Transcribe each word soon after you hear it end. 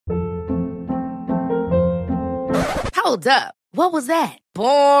Hold up. What was that?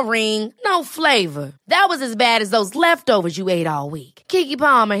 Boring. No flavor. That was as bad as those leftovers you ate all week. Keke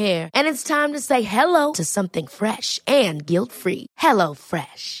Palmer here, and it's time to say hello to something fresh and guilt-free. Hello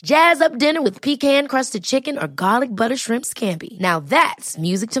Fresh. Jazz up dinner with pecan-crusted chicken or garlic butter shrimp scampi. Now that's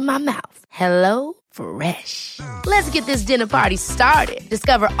music to my mouth. Hello Fresh. Let's get this dinner party started.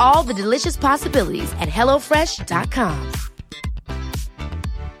 Discover all the delicious possibilities at hellofresh.com.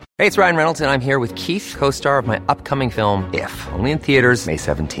 Hey, it's Ryan Reynolds, and I'm here with Keith, co-star of my upcoming film, If, only in theaters May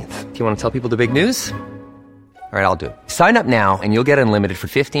 17th. Do you want to tell people the big news? All right, I'll do it. Sign up now and you'll get unlimited for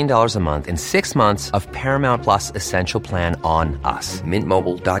 $15 a month and 6 months of Paramount Plus Essential Plan on us.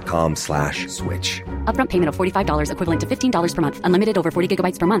 MintMobile.com/switch. Upfront payment of $45 equivalent to $15 per month. Unlimited over 40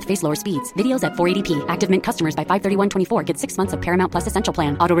 gigabytes per month. Face lower speeds. Videos at 480p. Active Mint customers by 531.24 get 6 months of Paramount Plus Essential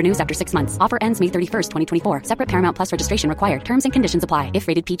Plan. Auto renews after 6 months. Offer ends May 31st, 2024. Separate Paramount Plus registration required. Terms and conditions apply if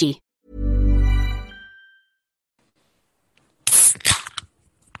rated PG.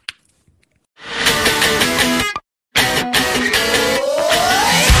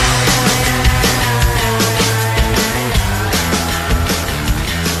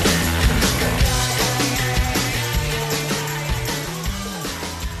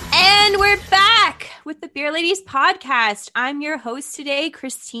 With the Beer Ladies podcast. I'm your host today,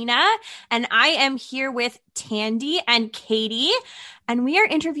 Christina, and I am here with Tandy and Katie, and we are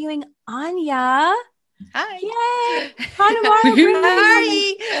interviewing Anya. Hi. Yay!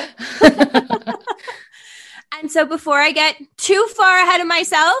 Hi. And so before I get too far ahead of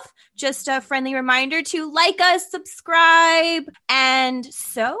myself, just a friendly reminder to like us, subscribe. And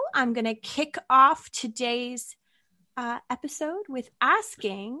so I'm going to kick off today's episode with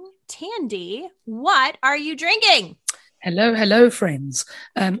asking Tandy, what are you drinking? Hello, friends.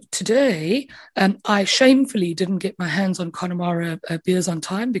 Today, I shamefully didn't get my hands on Connemara beers on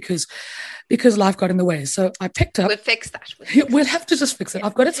time because life got in the way. So I picked up. We'll fix that. We'll have to just fix it.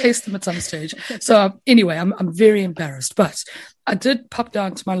 I've got to taste them at some stage. So anyway, I'm very embarrassed, but I did pop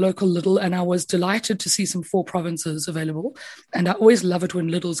down to my local Lidl and I was delighted to see some Four Provinces available. And I always love it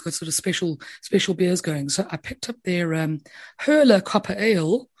when Lidl's got sort of special beers going. So I picked up their Hurler Copper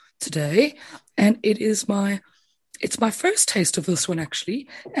Ale today, and it's my first taste of this one, actually,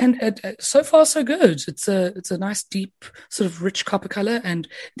 and so far so good. It's a nice, deep, sort of rich copper color, and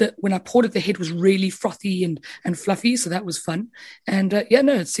when I poured it, the head was really frothy and fluffy, so that was fun. And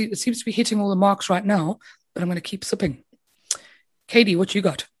it seems to be hitting all the marks right now, but I'm going to keep sipping. Katie, what you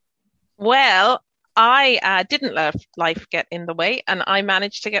got? Well, I didn't let life get in the way, and I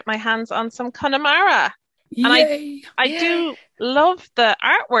managed to get my hands on some Connemara. Yay. And I do love the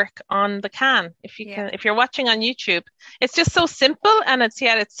artwork on the can. If you're watching on YouTube, it's just so simple and it's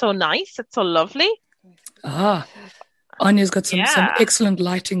so nice. It's so lovely. Anya's got some excellent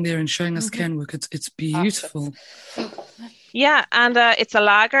lighting there and showing us can work. It's beautiful. Yeah, and it's a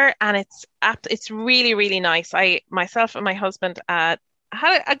lager and it's really, really nice. Myself and my husband had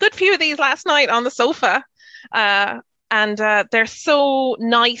a good few of these last night on the sofa. And they're so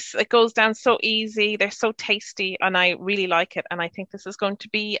nice. It goes down so easy. They're so tasty, and I really like it. And I think this is going to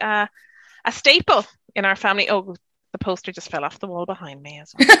be a staple in our family. Oh, the poster just fell off the wall behind me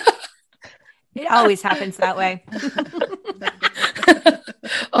as well. It always happens that way.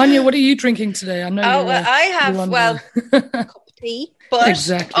 Anya, what are you drinking today? I know. I have a cup of tea, but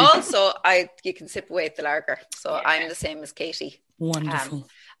exactly. Also you can sip away at the lager. So I'm the same as Katie. Wonderful.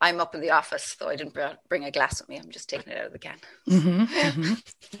 I'm up in the office, so I didn't bring a glass with me. I'm just taking it out of the can. Mm-hmm, mm-hmm.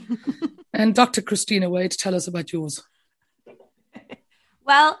 And Dr. Christina Wade, tell us about yours.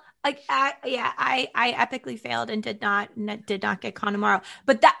 Well, I epically failed and did not get Connemara.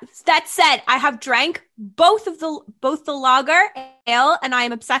 But that said, I have drank both the lager ale, and I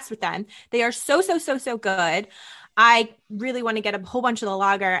am obsessed with them. They are so good. I really want to get a whole bunch of the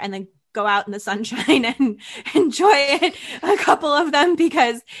lager and then go out in the sunshine and enjoy it, a couple of them,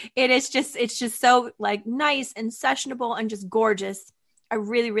 because it's just so like nice and sessionable and just gorgeous. I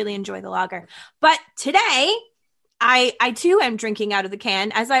really, really enjoy the lager. But today I too am drinking out of the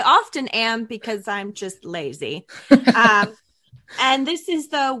can, as I often am because I'm just lazy. And this is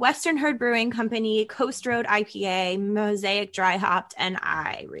the Western Herd Brewing Company Coast Road IPA, Mosaic dry hopped, and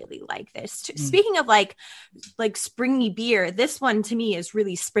I really like this. Speaking of like springy beer, this one to me is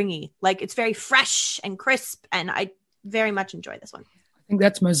really springy. Like it's very fresh and crisp, and I very much enjoy this one. I think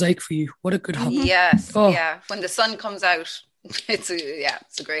that's Mosaic for you. What a good hop. Yes, yeah. When the sun comes out, it's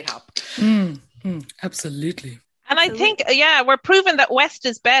a great hop. Absolutely. And I think, we're proving that West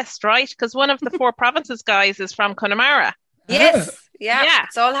is best, right? Because one of the Four Provinces guys is from Connemara. Yes, yeah,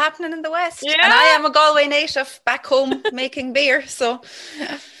 it's all happening in the West. Yeah. And I am a Galway native back home making beer, so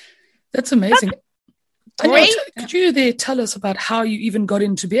that's amazing. great. Could you there tell us about how you even got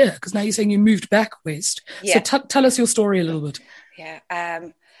into beer? Because now you're saying you moved back west. Yeah. So tell us your story a little bit. Yeah.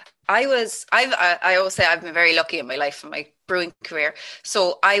 I always say I've been very lucky in my life, in my brewing career.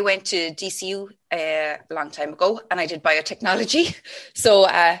 So I went to DCU a long time ago and I did biotechnology. So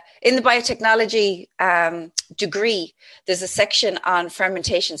in the biotechnology degree, there's a section on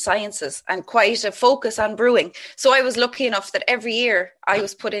fermentation sciences and quite a focus on brewing. So I was lucky enough that every year I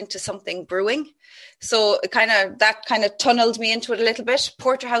was put into something brewing. So that kind of tunneled me into it a little bit.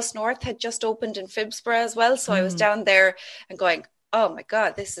 Porterhouse North had just opened in Phibsborough as well. So I was down there and going, oh my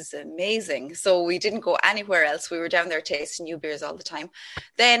God, this is amazing. So we didn't go anywhere else. We were down there tasting new beers all the time.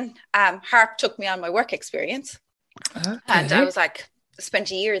 Then Harp took me on my work experience. Okay. And I was like,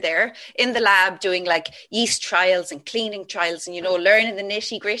 spent a year there in the lab doing like yeast trials and cleaning trials and, learning the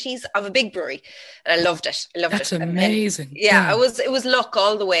nitty gritties of a big brewery. And I loved it. That's amazing. It was luck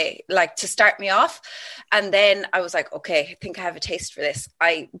all the way, like to start me off. And then I was like, okay, I think I have a taste for this.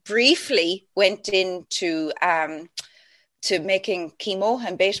 I briefly went into to making chemo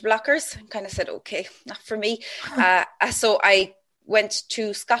and beta blockers and kind of said, okay, not for me. So I went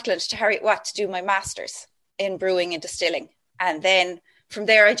to Scotland to Heriot-Watt to do my master's in brewing and distilling. And then from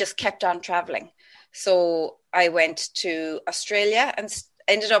there, I just kept on traveling. So I went to Australia and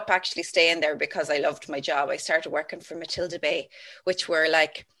ended up actually staying there because I loved my job. I started working for Matilda Bay, which were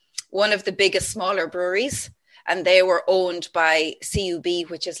like one of the biggest smaller breweries. And they were owned by CUB,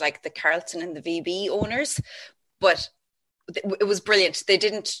 which is like the Carlton and the VB owners. But it was brilliant. They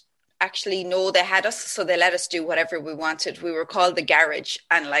didn't actually know they had us, so they let us do whatever we wanted. We were called the garage,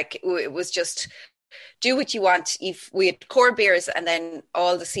 and like it was just do what you want. If we had core beers and then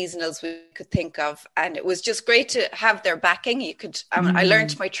all the seasonals we could think of, and it was just great to have their backing. You could I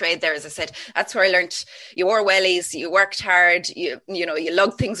learned my trade there, as I said. That's where I learned you wore wellies, you worked hard, you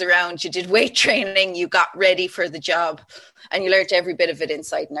lugged things around, you did weight training, you got ready for the job, and you learned every bit of it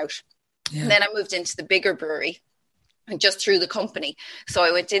inside and out. And then I moved into the bigger brewery and just through the company. So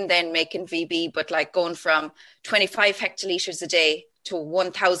I went in then making VB, but like going from 25 hectolitres a day to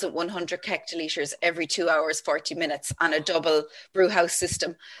 1,100 hectolitres every 2 hours, 40 minutes on a double brew house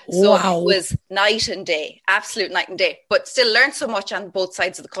system. So It was night and day, absolute night and day, but still learned so much on both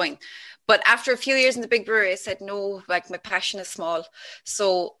sides of the coin. But after a few years in the big brewery, I said, no, like my passion is small.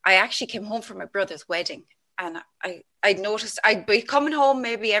 So I actually came home from my brother's wedding. And I'd noticed I'd be coming home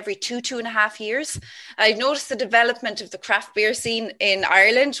maybe every 2.5 years. I'd noticed the development of the craft beer scene in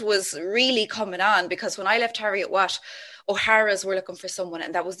Ireland was really coming on, because when I left Heriot-Watt, O'Hara's were looking for someone,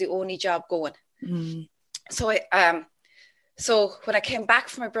 and that was the only job going. So when I came back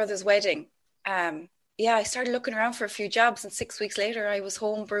from my brother's wedding, I started looking around for a few jobs, and 6 weeks later I was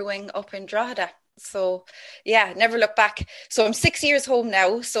home brewing up in Drogheda. So never look back. So I'm 6 years home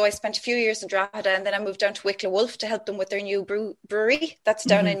now. So I spent a few years in Drogheda, and then I moved down to Wicklow Wolf to help them with their new brewery that's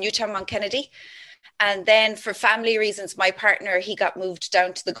down in Newtown on Kennedy. And then for family reasons, my partner, he got moved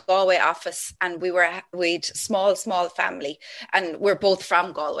down to the Galway office, and we'd small family, and we're both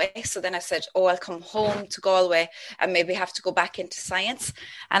from Galway. So then I said, I'll come home to Galway and maybe have to go back into science.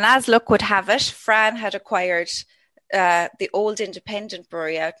 And as luck would have it, Fran had acquired the old independent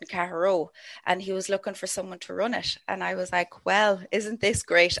brewery out in Caherroe, and he was looking for someone to run it. And I was like, well, isn't this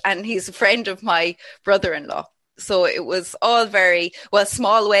great? And he's a friend of my brother-in-law. So it was all very,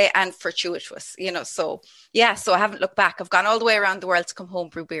 small way and fortuitous, So I haven't looked back. I've gone all the way around the world to come home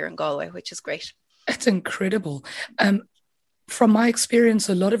brew beer in Galway, which is great. It's incredible. From my experience,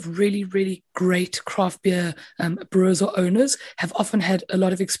 a lot of really, really great craft beer brewers or owners have often had a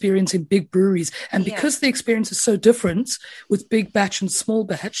lot of experience in big breweries. And because the experience is so different with big batch and small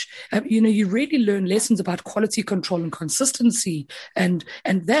batch, you really learn lessons about quality control and consistency. And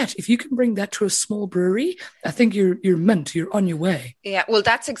that, if you can bring that to a small brewery, I think you're mint, you're on your way. Yeah, well,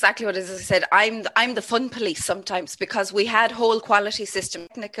 that's exactly what it is. As I said, I'm the fun police sometimes, because we had whole quality system,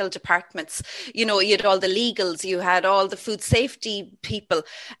 technical departments, you had all the legals, you had all the food safety people,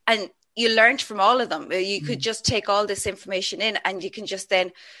 and you learned from all of them. You could just take all this information in, and you can just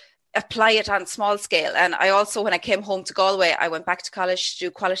then apply it on small scale. And I also, when I came home to Galway, I went back to college to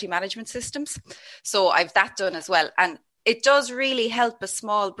do quality management systems. So I've that done as well. And it does really help a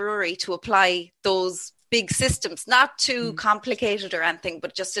small brewery to apply those big systems, not too complicated or anything,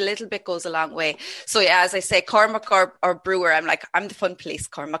 but just a little bit goes a long way. So as I say, Cormac or brewer, I'm the fun police,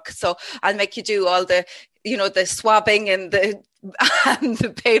 Cormac. So I'll make you do all the, the swabbing and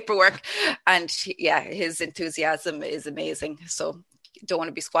the paperwork. And his enthusiasm is amazing. So don't want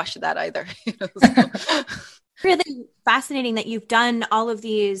to be squashed at that either. Really fascinating that you've done all of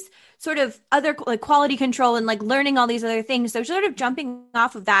these sort of other like quality control and like learning all these other things. So sort of jumping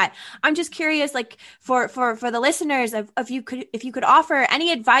off of that, I'm just curious, like for the listeners, if you could offer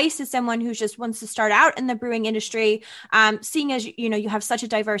any advice to someone who just wants to start out in the brewing industry, seeing as you know you have such a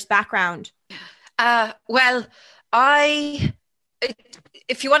diverse background. Well,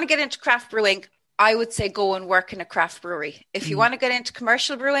 if you want to get into craft brewing, I would say go and work in a craft brewery. If you want to get into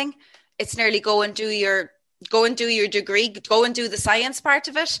commercial brewing, it's nearly go and do your degree, go and do the science part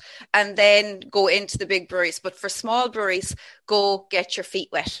of it, and then go into the big breweries. But for small breweries, go get your feet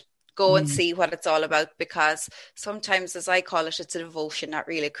wet. Go and see what it's all about, because sometimes, as I call it, it's a devotion, not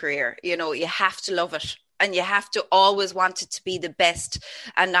really a career. You know, you have to love it. And you have to always want it to be the best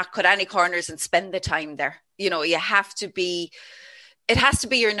and not cut any corners and spend the time there. You know, it has to be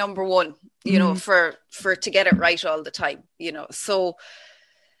your number one, you know, for to get it right all the time, you know. So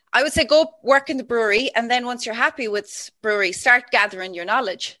I would say go work in the brewery. And then once you're happy with brewery, start gathering your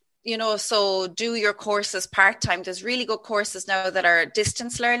knowledge, you know, so do your courses part-time. There's really good courses now that are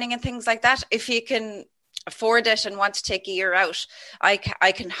distance learning and things like that. If you can afford it and want to take a year out, I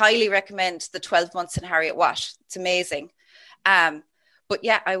can highly recommend the 12 months in Harriet Watt. It's amazing. But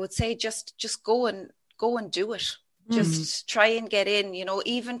yeah, I would say just go and do it. Just try and get in, you know,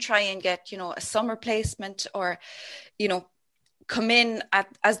 even try and get, you know, a summer placement, or, you know, come in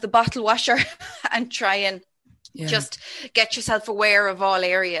as the bottle washer and try and just get yourself aware of all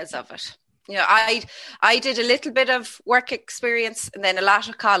areas of it. You know, I did a little bit of work experience and then a lot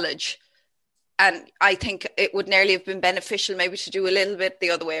of college. And I think it would nearly have been beneficial maybe to do a little bit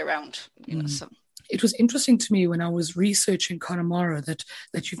the other way around. You know, so. It was interesting to me when I was researching Connemara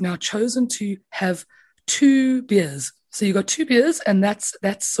that you've now chosen to have 2 beers. So you've got 2 beers, and that's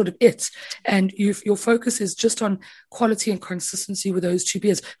sort of it. And your focus is just on quality and consistency with those 2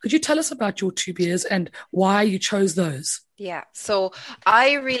 beers. Could you tell us about your 2 beers and why you chose those? Yeah, so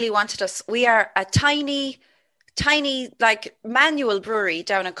I really wanted us. We are a tiny like manual brewery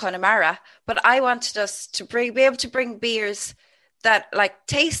down in Connemara, but I wanted us to be able to bring beers that like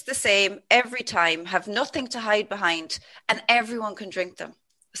taste the same every time, have nothing to hide behind, and everyone can drink them.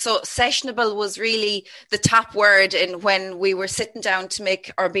 So sessionable was really the top word in when we were sitting down to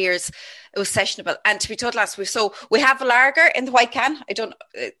make our beers. It was sessionable. And to be totally honest, we have a lager in the white can.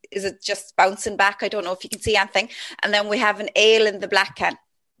 Is it just bouncing back? I don't know if you can see anything. And then we have an ale in the black can.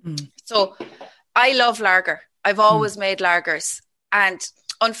 So I love lager. I've always made lagers. And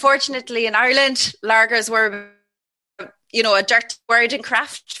unfortunately in Ireland, lagers were, you know, a dirty word in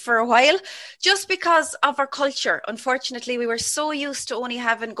craft for a while, just because of our culture. Unfortunately, we were so used to only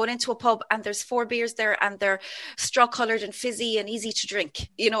going into a pub and there's 4 beers there and they're straw coloured and fizzy and easy to drink,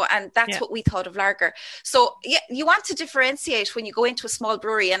 you know, and that's what we thought of lager. So yeah, you want to differentiate when you go into a small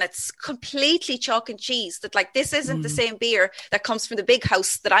brewery and it's completely chalk and cheese, that like, this isn't the same beer that comes from the big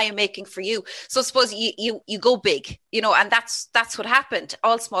house that I am making for you. So suppose you go big, you know, and that's what happened.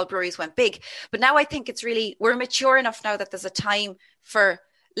 All small breweries went big. But now I think we're mature enough now that there's a time for,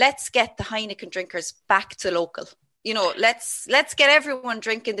 let's get the Heineken drinkers back to local. You know, let's get everyone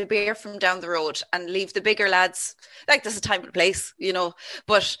drinking the beer from down the road and leave the bigger lads, like there's a time and place, you know,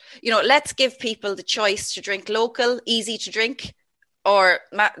 but, you know, let's give people the choice to drink local, easy to drink, or,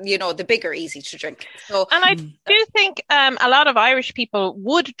 you know, the bigger easy to drink. So, and I do think a lot of Irish people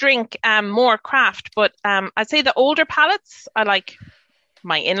would drink more craft, but I'd say the older palates, I like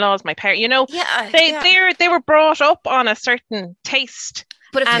my in-laws, my parents, you know, they were brought up on a certain taste.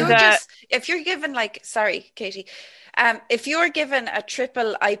 But if you're given like, sorry, Katie, if you're given a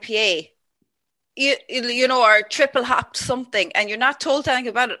triple IPA, you know, or triple hopped something, and you're not told anything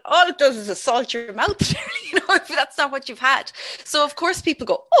about it, all it does is assault your mouth, you know, if that's not what you've had. So of course people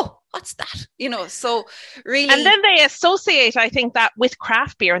go, oh, what's that? You know, so really. And then they associate, I think, that with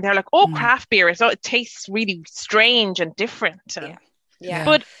craft beer, and they're like, oh, craft beer, it tastes really strange and different. Yeah.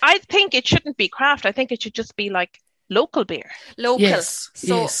 But I think it shouldn't be craft. I think it should just be like local beer. Local. Yes.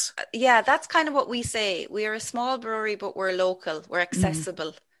 So yeah, that's kind of what we say. We're a small brewery, but we're local. We're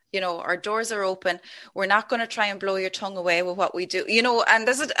accessible. You know, our doors are open. We're not going to try and blow your tongue away with what we do. You know, and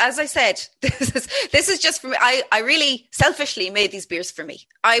this is, as I said, this is just for me. I really selfishly made these beers for me.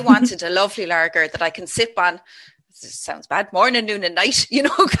 I wanted a lovely lager that I can sip on. This sounds bad. Morning, noon, and night. You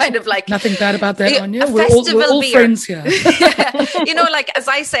know, kind of like nothing bad about that, Anya. We're all friends here. Yeah. You know, like as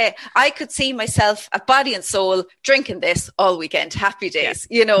I say, I could see myself at body and soul drinking this all weekend. Happy days.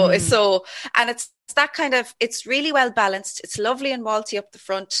 You know, so, and it's that kind of, it's really well balanced. It's lovely and malty up the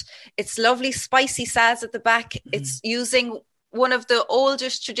front. It's lovely spicy saz at the back. It's using one of the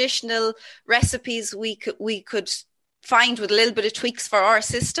oldest traditional recipes we could find with a little bit of tweaks for our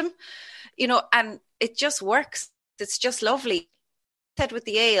system, you know, and it just works. It's just lovely. Said with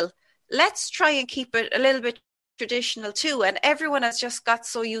the ale, let's try and keep it a little bit traditional too. And everyone has just got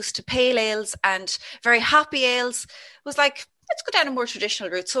so used to pale ales and very hoppy ales. It was like, let's go down a more traditional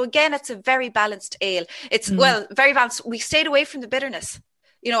route. So again, it's a very balanced ale. It's very balanced. We stayed away from the bitterness,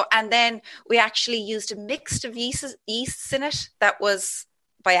 and then we actually used a mix of yeasts in it that was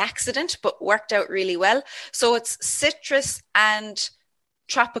by accident, but worked out really well. So it's citrus and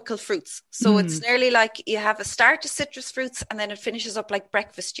tropical fruits. So it's nearly like you have a start of citrus fruits and then it finishes up like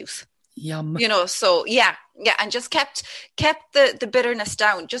breakfast juice. Yum. So yeah, and just kept the bitterness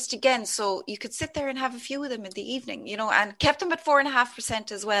down, just again, so you could sit there and have a few of them in the evening, and kept them at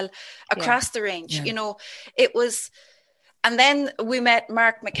 4.5% as well across the range. It was. And then we met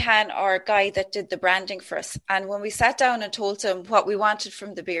Mark McCann, our guy that did the branding for us. And when we sat down and told him what we wanted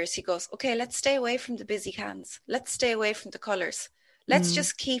from the beers, he goes, okay, let's stay away from the busy cans. Let's stay away from the colours. Let's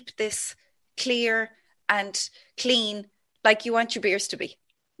just keep this clear and clean, like you want your beers to be.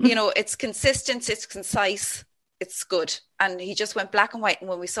 It's consistent, it's concise, it's good. And he just went black and white. And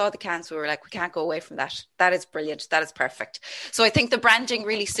when we saw the cans, we were like, we can't go away from that. That is brilliant. That is perfect. So I think the branding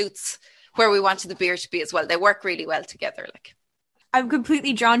really suits where we wanted the beer to be as well. They work really well together. Like, I'm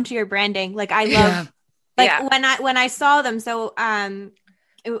completely drawn to your branding. Like, I love, when I saw them. So,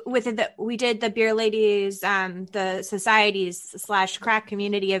 we did the Beer Ladies, the societies / crack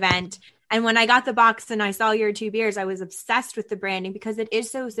community event. And when I got the box and I saw your 2 beers, I was obsessed with the branding because it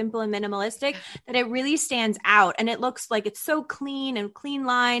is so simple and minimalistic that it really stands out. And it looks like it's so clean and clean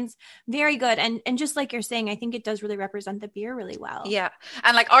lines. Very good. And just like you're saying, I think it does really represent the beer really well. Yeah.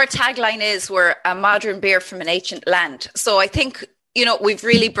 And like our tagline is, we're a modern beer from an ancient land. So I think, we've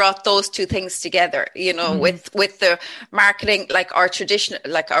really brought those 2 things together, with the marketing, like our tradition,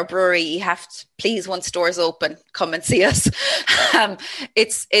 like our brewery, you have to, please, once doors open, come and see us.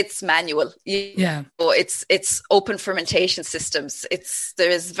 It's manual. It's open fermentation systems. There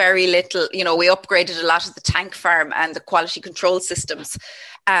is very little, we upgraded a lot of the tank farm and the quality control systems.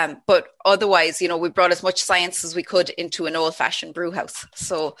 But otherwise, we brought as much science as we could into an old fashioned brew house.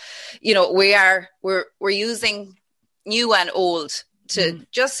 So, we're using new and old to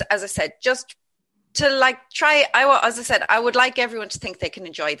just, as I said, just to like try. As I said, I would like everyone to think they can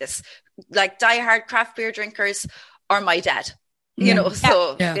enjoy this, like diehard craft beer drinkers or my dad,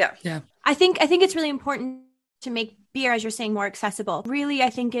 So yeah. I think it's really important to make beer, as you're saying, more accessible. Really,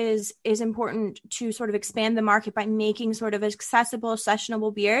 I think is important to sort of expand the market by making sort of accessible,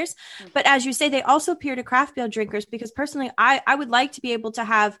 sessionable beers. But as you say, they also appeal to craft beer drinkers, because personally, I would like to be able to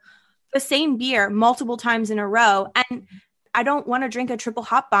have the same beer multiple times in a row. And I don't want to drink a triple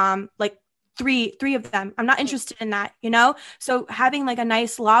hop bomb, like three of them. I'm not interested in that, So having like a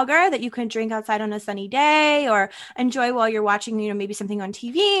nice lager that you can drink outside on a sunny day or enjoy while you're watching, maybe something on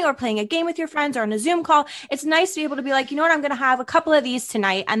TV or playing a game with your friends or on a Zoom call. It's nice to be able to be like, I'm going to have a couple of these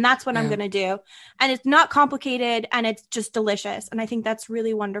tonight, and that's what I'm going to do. And it's not complicated and it's just delicious. And I think that's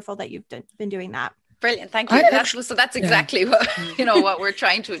really wonderful that you've been doing that. Brilliant, thank you. So that's exactly what what we're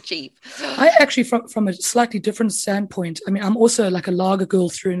trying to achieve. I actually, from a slightly different standpoint, I mean, I'm also like a lager girl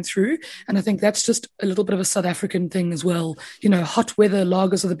through and through, and I think that's just a little bit of a South African thing as well. Hot weather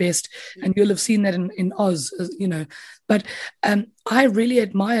lagers are the best, and you'll have seen that in Oz, But I really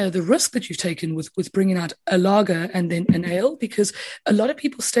admire the risk that you've taken with bringing out a lager and then an ale, because a lot of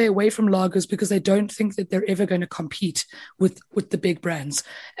people stay away from lagers because they don't think that they're ever going to compete with the big brands.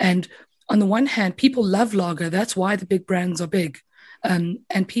 And on the one hand, people love lager. That's why the big brands are big.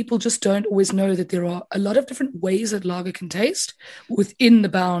 And people just don't always know that there are a lot of different ways that lager can taste within the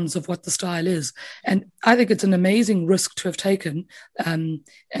bounds of what the style is. And I think it's an amazing risk to have taken. And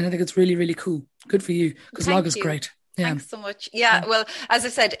I think it's really, really cool. Good for you, because lager's great. Yeah. Thanks so much. Yeah, well, as I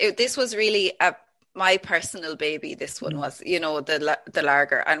said, this was really my personal baby. This one was, the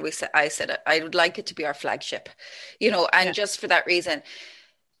lager. And I said, I would like it to be our flagship, just for that reason.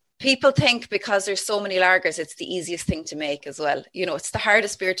 People think because there's so many lagers, it's the easiest thing to make as well. It's the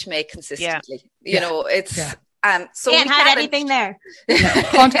hardest beer to make consistently. So can't hide anything there.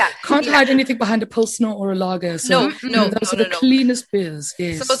 Can't hide anything behind a Pilsner or a lager. So, those are the cleanest beers.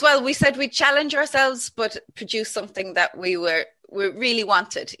 Yes. So as well, we said we'd challenge ourselves, but produce something that we really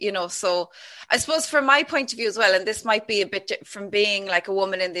wanted, So I suppose from my point of view as well, and this might be a bit from being like a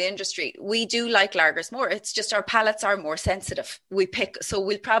woman in the industry, we do like lagers more. It's just our palates are more sensitive. So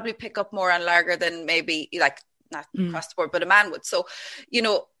we'll probably pick up more on lager than maybe like not across the board, but a man would. So,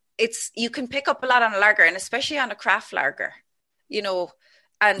 you can pick up a lot on a lager, and especially on a craft lager,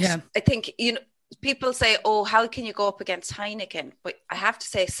 and I think, people say, oh, how can you go up against Heineken? But I have to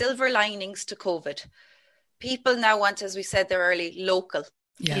say, silver linings to COVID. People now want, as we said there early, local.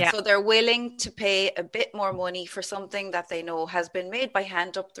 Yeah. So they're willing to pay a bit more money for something that they know has been made by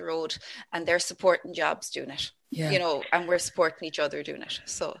hand up the road, and they're supporting jobs doing it. Yeah. You know, and we're supporting each other doing it.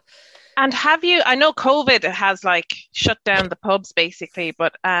 So. And I know COVID has like shut down the pubs basically,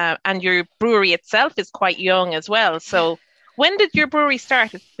 but and your brewery itself is quite young as well. So when did your brewery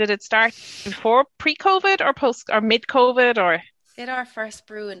start? Did it start before pre-COVID or post or mid-COVID or? Did our first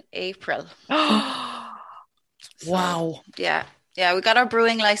brew in April. Wow. Yeah. Yeah. We got our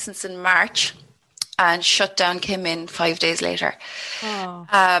brewing license in March, and shutdown came in 5 days later.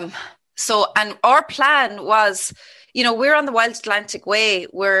 Oh. So, and our plan was, you know, we're on the Wild Atlantic Way.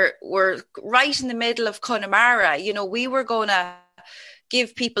 We're right in the middle of Connemara. You know, we were going to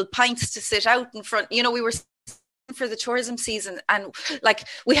give people pints to sit out in front. You know, we were for the tourism season, and like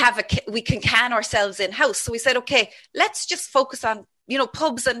we can can ourselves in house. So we said, okay, let's just focus on, you know,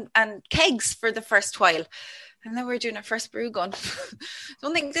 pubs and kegs for the first while. And then we're doing our first brew going,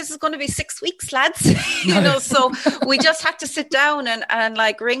 don't think this is going to be 6 weeks, lads. You know, so we just had to sit down and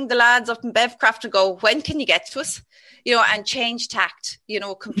like ring the lads up in Bevcraft and go, when can you get to us? You know, and change tact, you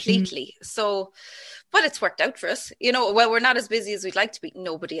know, completely. So, but it's worked out for us. You know, well, we're not as busy as we'd like to be.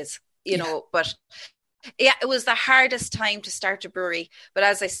 Nobody is, you know, but yeah, it was the hardest time to start a brewery. But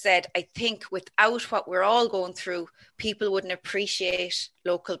as I said, I think without what we're all going through, people wouldn't appreciate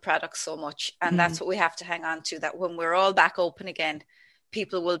local products so much. And that's what we have to hang on to, that when we're all back open again,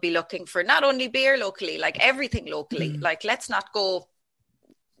 people will be looking for not only beer locally, like everything locally. Like, let's not go,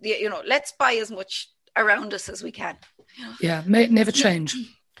 you know, let's buy as much around us as we can. Yeah, may never change.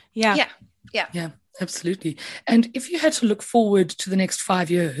 Yeah. Yeah, absolutely. And if you had to look forward to the next 5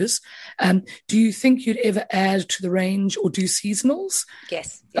 years, do you think you'd ever add to the range or do seasonals?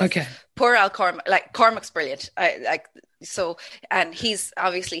 Yes. Okay. Poor Al Cormac, like Cormac's brilliant. So, and he's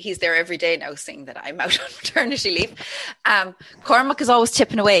there every day now, seeing that I'm out on maternity leave. Cormac is always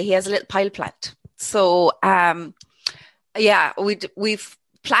tipping away. He has a little pile plant. So, yeah, we've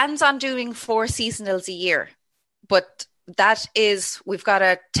plans on doing 4 seasonals a year, but that is, we've got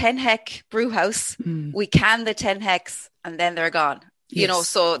a 10 hec brew house. We can the 10 hecs and then they're gone, you know,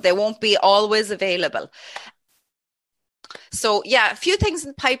 so they won't be always available. So yeah, a few things in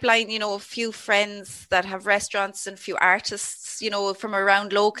the pipeline, you know, a few friends that have restaurants and a few artists, you know, from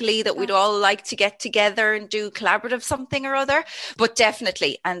around locally that we'd all like to get together and do collaborative something or other, but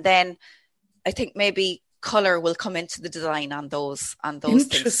definitely. And then I think maybe color will come into the design on those things,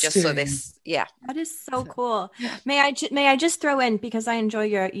 just so this, that is so cool. May I just throw in, because I enjoy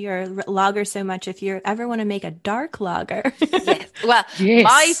your lager so much, if you ever want to make a dark lager. Yes. Well,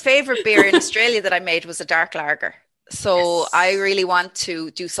 my favorite beer in Australia that I made was a dark lager, so I really want to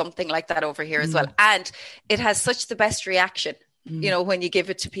do something like that over here as well. And it has such the best reaction, you know, when you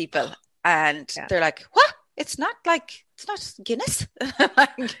give it to people and they're like, what? It's not Guinness.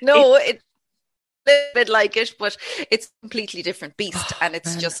 Like, no, it's little bit like it, but it's a completely different beast. And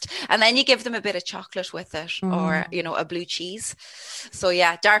it's just, and then you give them a bit of chocolate with it, or, you know, a blue cheese. So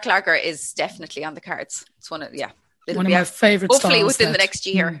yeah, dark lager is definitely on the cards. It's one of my favorite, hopefully within the next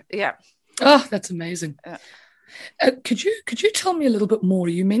year. Oh, that's amazing. Could you tell me a little bit more?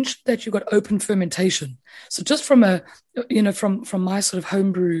 You mentioned that you got open fermentation. So just from from my sort of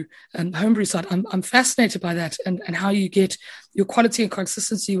homebrew side, I'm fascinated by that and how you get your quality and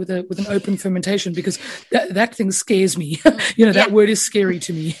consistency with an open fermentation, because that thing scares me. That word is scary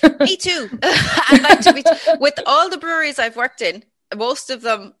to me. Me too. I'd like to be with all the breweries I've worked in. Most of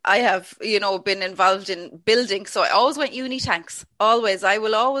them I have, you know, been involved in building. So I always went uni tanks. Always. I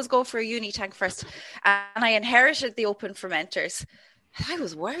will always go for a uni tank first. And I inherited the open fermenters. I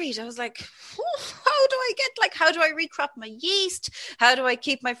was worried. I was like, how do I recrop my yeast? How do I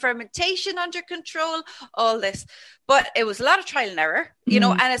keep my fermentation under control? All this. But it was a lot of trial and error, you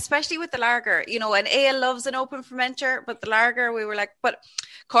know, and especially with the lager, you know, and Ale loves an open fermenter, but the lager, we were like, but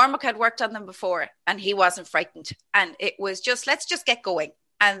Cormac had worked on them before and he wasn't frightened. And it was just, let's just get going.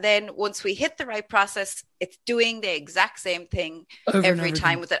 And then once we hit the right process, it's doing the exact same thing every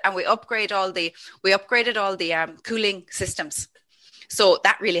time with it. And we upgraded all the cooling systems. So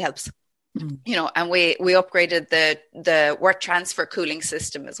that really helps. You know, and we upgraded the wort transfer cooling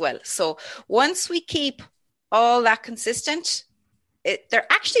system as well. So once we keep all that consistent,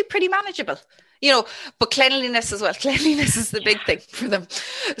 they're actually pretty manageable, you know, but cleanliness as well. Cleanliness is the big thing for them.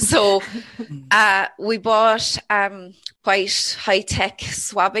 So we bought quite high-tech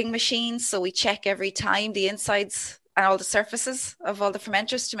swabbing machines. So we check every time the insides and all the surfaces of all the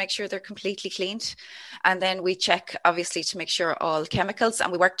fermenters to make sure they're completely cleaned. And then we check, obviously, to make sure all chemicals,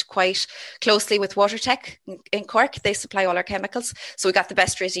 and we worked quite closely with WaterTech in Cork. They supply all our chemicals. So we got the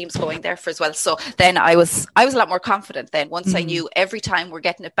best regimes going there for as well. So then I was a lot more confident then once I knew every time we're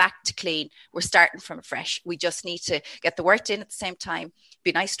getting it back to clean, we're starting from fresh. We just need to get the wort in at the same time,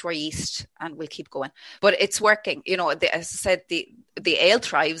 be nice to our yeast, and we'll keep going. But it's working. You know, as I said, the ale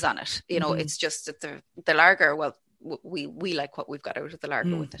thrives on it. You know, it's just that the lager, well, we like what we've got out of the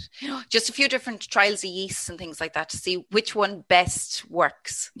lager with it. You know, just a few different trials of yeasts and things like that to see which one best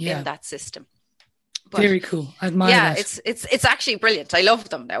works in that system. But, very cool. I admire that. It's actually brilliant. I love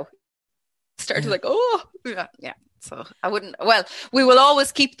them now. Started like, yeah. So I wouldn't. Well, we will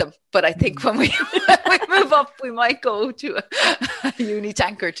always keep them, but I think when we move up, we might go to a uni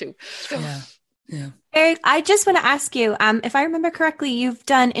tank or two. Yeah. Eric, I just want to ask you, if I remember correctly, you've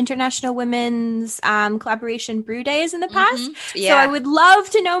done International Women's Collaboration Brew Days in the past. Yeah. So I would love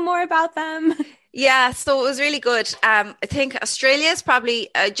to know more about them. Yeah, so it was really good. I think Australia is probably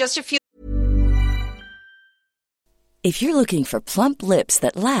just a few. If you're looking for plump lips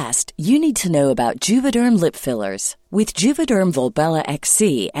that last, you need to know about Juvederm lip fillers. With Juvederm Volbella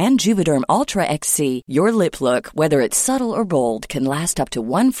XC and Juvederm Ultra XC, your lip look, whether it's subtle or bold, can last up to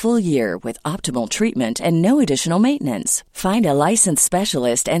 1 full year with optimal treatment and no additional maintenance. Find a licensed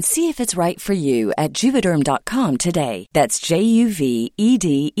specialist and see if it's right for you at Juvederm.com today. That's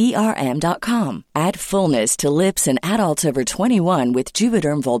JUVEDERM.com. Add fullness to lips in adults over 21 with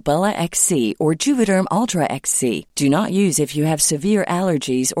Juvederm Volbella XC or Juvederm Ultra XC. Do not use if you have severe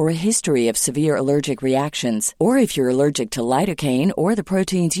allergies or a history of severe allergic reactions, or if you're allergic to lidocaine or the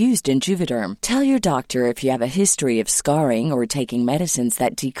proteins used in Juvederm. Tell your doctor if you have a history of scarring or taking medicines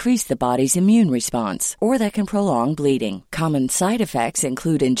that decrease the body's immune response or that can prolong bleeding. Common side effects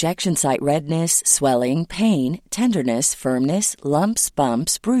include injection site redness, swelling, pain, tenderness, firmness, lumps,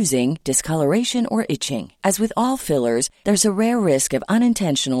 bumps, bruising, discoloration, or itching. As with all fillers, there's a rare risk of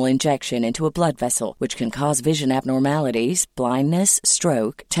unintentional injection into a blood vessel, which can cause vision abnormalities, blindness,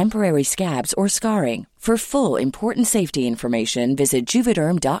 stroke, temporary scabs, or scarring. For full, important safety information, visit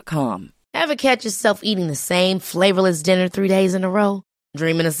Juvederm.com. Ever catch yourself eating the same flavorless dinner 3 days in a row?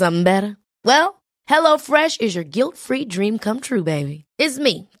 Dreaming of something better? Well, HelloFresh is your guilt-free dream come true, baby. It's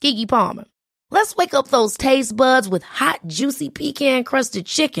me, Keke Palmer. Let's wake up those taste buds with hot, juicy pecan-crusted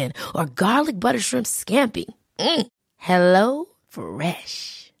chicken or garlic butter shrimp scampi.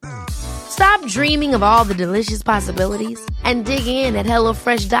 HelloFresh. Stop dreaming of all the delicious possibilities and dig in at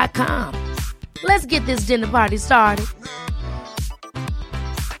HelloFresh.com. Let's get this dinner party started.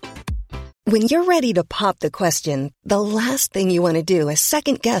 When you're ready to pop the question, the last thing you want to do is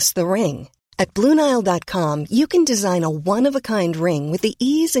second-guess the ring. At BlueNile.com, you can design a one-of-a-kind ring with the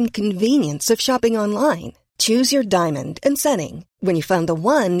ease and convenience of shopping online. Choose your diamond and setting. When you find the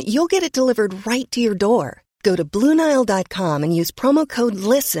one, you'll get it delivered right to your door. Go to BlueNile.com and use promo code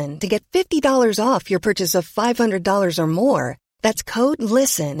LISTEN to get $50 off your purchase of $500 or more. That's code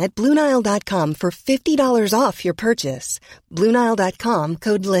LISTEN at BlueNile.com for $50 off your purchase. BlueNile.com,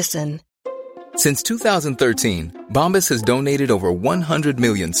 code LISTEN. Since 2013, Bombas has donated over 100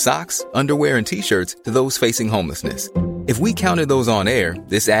 million socks, underwear, and T-shirts to those facing homelessness. If we counted those on air,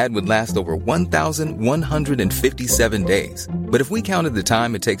 this ad would last over 1,157 days. But if we counted the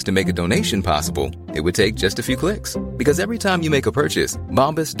time it takes to make a donation possible, it would take just a few clicks. Because every time you make a purchase,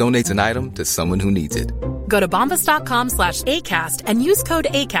 Bombas donates an item to someone who needs it. Go to bombas.com/ACAST and use code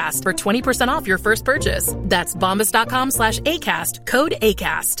ACAST for 20% off your first purchase. That's bombas.com/ACAST, code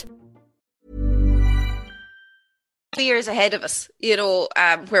ACAST. Years ahead of us, you know,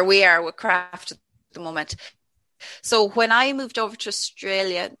 where we are with craft at the moment. So when I moved over to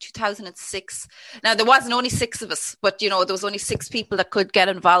Australia in 2006, now there wasn't only 6 of us, but, you know, there was only 6 people that could get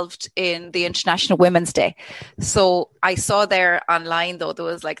involved in the International Women's Day. So I saw there online, though, there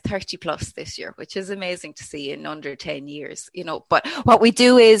was like 30 plus this year, which is amazing to see in under 10 years, you know. But what we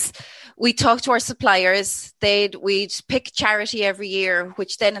do is we talk to our suppliers. We'd pick charity every year,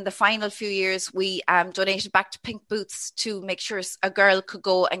 which then in the final few years, we donated back to Pink Boots to make sure a girl could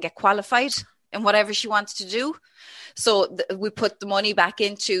go and get qualified in whatever she wants to do. So we put the money back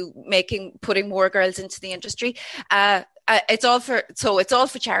into putting more girls into the industry. It's all for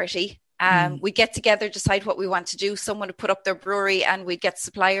charity. We get together, decide what we want to do. Someone would put up their brewery, and we'd get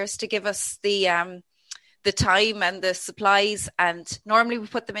suppliers to give us the time and the supplies. And normally we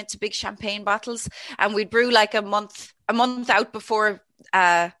put them into big champagne bottles, and we'd brew like a month out before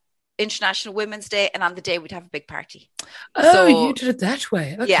International Women's Day, and on the day we'd have a big party. Oh, so, you did it that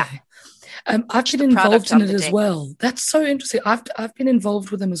way. Okay. Yeah. I've been involved in it as well. That's so interesting. I've been involved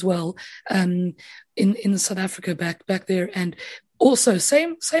with them as well, in South Africa back there, and also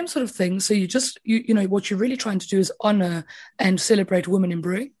same sort of thing. So you know what you're really trying to do is honor and celebrate women in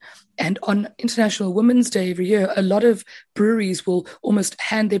brewing. And on International Women's Day every year, a lot of breweries will almost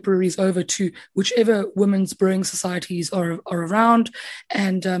hand their breweries over to whichever women's brewing societies are around,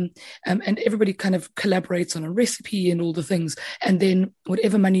 and everybody kind of collaborates on a recipe and all the things. And then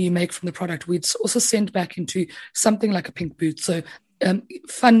whatever money you make from the product, we'd also send back into something like a Pink Boots. So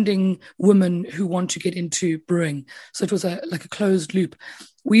funding women who want to get into brewing. So it was like a closed loop.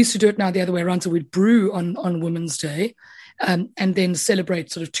 We used to do it now the other way around. So we'd brew on Women's Day, and then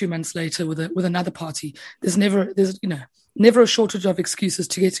celebrate sort of 2 months later with another party. There's never a shortage of excuses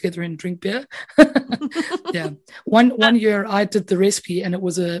to get together and drink beer. Yeah. One year I did the recipe, and it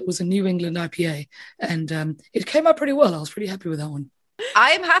was a New England IPA, and it came out pretty well. I was pretty happy with that one.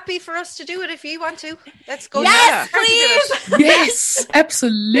 I'm happy for us to do it if you want to. Let's go. Yes, please. Yes,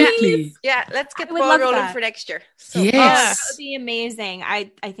 absolutely. Yeah, let's get the ball rolling for next year. So, yes, that would be amazing.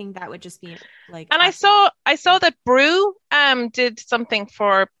 I think that would just be like. And awesome. I saw that Brew did something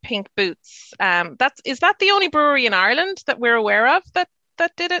for Pink Boots. Is that the only brewery in Ireland that we're aware of that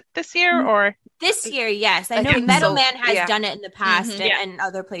did it this year, or? This year, yes. I know Metal Man has done it in the past and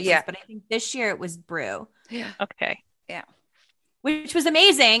other places, but I think this year it was Brew. Yeah. Okay. Yeah. Which was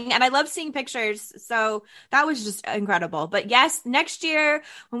amazing, and I love seeing pictures, so that was just incredible. But yes, next year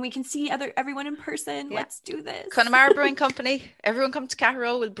when we can see everyone in person, let's do this. Connemara Brewing Company, everyone come to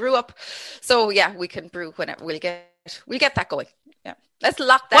Carrow, we'll brew up. So yeah, we can brew whenever. We'll get that going. Yeah, let's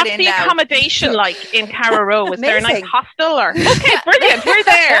lock that in. What's the accommodation like in Carrow? Is there a nice hostel? Or okay, brilliant, we're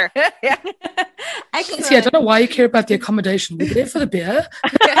there. Yeah. See, I don't know why you care about the accommodation. We're there for the beer.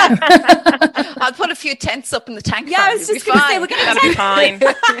 I'll put a few tents up in the tank. Yeah, I was just going to say, we're going to be fine.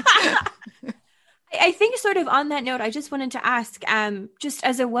 I think sort of on that note, I just wanted to ask, just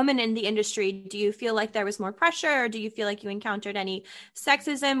as a woman in the industry, do you feel like there was more pressure, or do you feel like you encountered any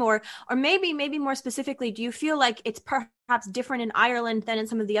sexism, or maybe more specifically, do you feel like it's perhaps different in Ireland than in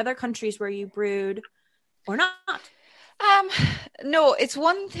some of the other countries where you brewed, or not? No, it's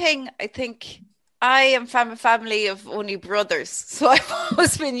one thing. I think I am from a family of only brothers, so I've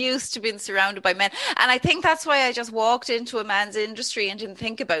always been used to being surrounded by men. And I think that's why I just walked into a man's industry and didn't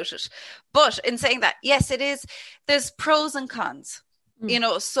think about it. But in saying that, yes, it is. There's pros and cons,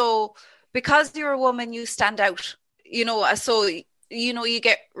 so because you're a woman, you stand out, so, you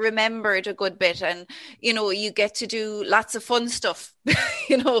get remembered a good bit, and, you get to do lots of fun stuff,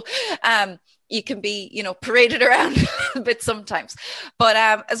 you can be, paraded around a bit sometimes. But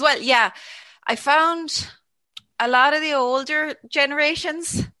as well, yeah, I found a lot of the older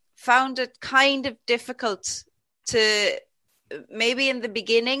generations found it kind of difficult to, maybe in the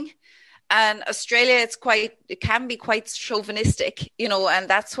beginning. And Australia, it can be quite chauvinistic, and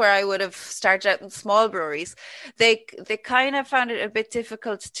that's where I would have started out in small breweries. They kind of found it a bit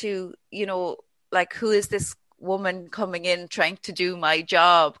difficult to, like, who is this woman coming in trying to do my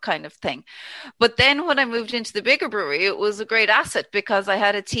job kind of thing. But then when I moved into the bigger brewery, it was a great asset because I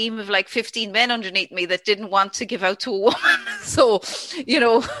had a team of like 15 men underneath me that didn't want to give out to a woman. So,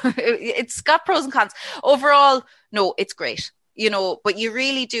 it's got pros and cons. Overall, no, it's great, but you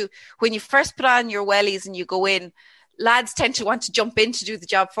really do. When you first put on your wellies and you go in, lads tend to want to jump in to do the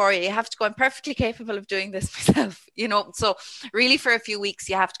job for you. You have to go, I'm perfectly capable of doing this myself, So really for a few weeks,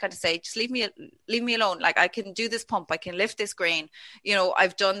 you have to kind of say, just leave me alone. Like, I can do this pump. I can lift this grain.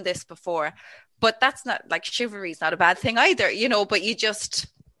 I've done this before. But that's not, like, chivalry is not a bad thing either, but you just,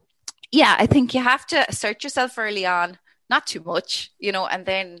 I think you have to assert yourself early on. Not too much, and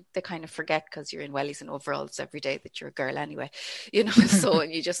then they kind of forget because you're in wellies and overalls every day that you're a girl anyway, so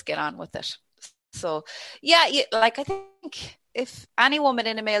you just get on with it. So, I think if any woman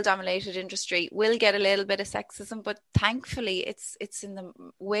in a male-dominated industry will get a little bit of sexism, but thankfully it's in the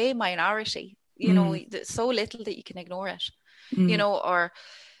way minority, so little that you can ignore it, or,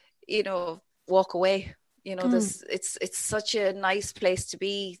 walk away. It's such a nice place to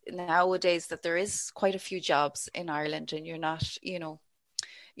be nowadays that there is quite a few jobs in Ireland, and you're not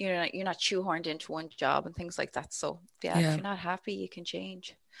shoehorned into one job and things like that. So if you're not happy, you can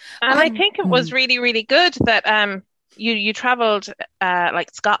change. And I think it was really, really good that you traveled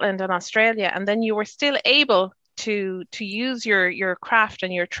like Scotland and Australia, and then you were still able to use your craft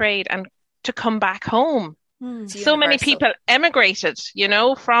and your trade and to come back home. So many people emigrated,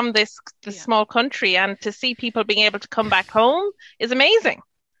 from this small country, and to see people being able to come back home is amazing.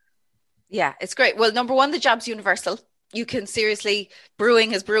 Yeah, it's great. Well, number one, the job's universal. You can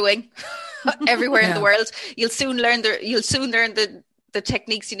brewing is brewing everywhere in the world. You'll soon learn the the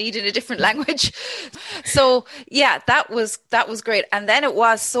techniques you need in a different language. So yeah, that was great. And then it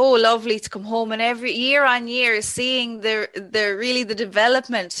was so lovely to come home, and every year on year seeing the really the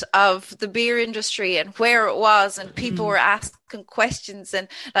development of the beer industry and where it was, and people were asking questions, and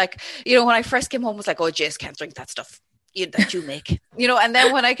like, you know, when I first came home, it was like, oh, Jace can't drink that stuff that you make, you know. And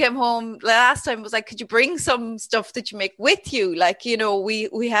then when I came home last time, it was like, could you bring some stuff that you make with you? Like, you know,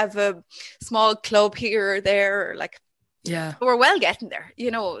 we have a small club here or there, like, yeah, we're well getting there,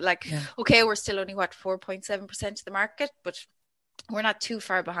 you know, like, okay, we're still only 4.7% of the market, but we're not too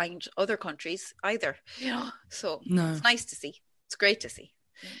far behind other countries either, you know. So it's nice to see. It's great to see.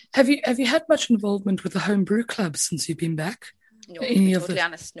 Have you had much involvement with the home brew club since you've been back? No, to be totally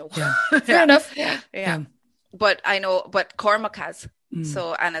honest, no. Yeah. Fair enough. Yeah. But I know, but Cormac has.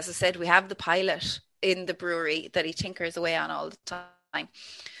 So, and as I said, we have the pilot in the brewery that he tinkers away on all the time.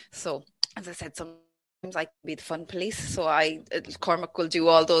 So, as I said, sometimes I can be the fun police. So Cormac will do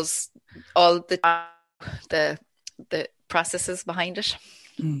all the processes behind it.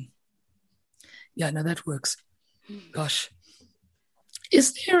 Yeah, no, that works. Gosh.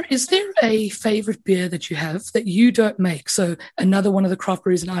 Is there a favorite beer that you have that you don't make? So another one of the craft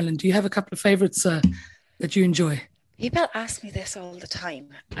breweries in Ireland. Do you have a couple of favorites that you enjoy? People ask me this all the time,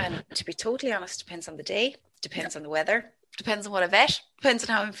 and to be totally honest, depends on the day, depends on the weather, depends on what I've ate, depends on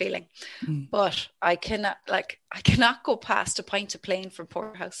how I'm feeling. But I cannot go past a pint of plain from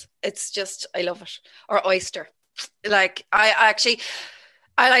Poorhouse. It's just, I love it. Or oyster. Like, I'll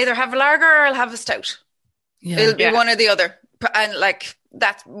either have a lager or I'll have a stout. It'll be one or the other, and like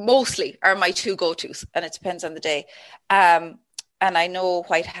that mostly are my two go-tos, and it depends on the day. And I know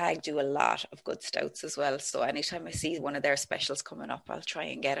White Hag do a lot of good stouts as well. So anytime I see one of their specials coming up, I'll try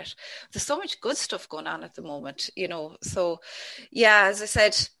and get it. There's so much good stuff going on at the moment, you know. So yeah, as I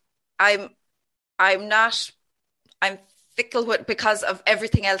said, I'm fickle with, because of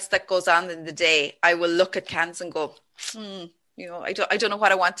everything else that goes on in the day. I will look at cans and go, you know, I don't know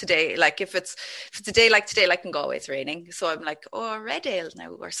what I want today. Like if it's a day like today, like in Galway, it's raining. So I'm like, oh, a red ale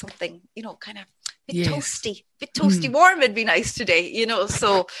now or something, you know, kind of bit toasty, warm would be nice today, you know.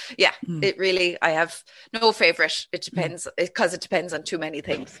 So yeah, it really, I have no favorite. It depends, because it depends on too many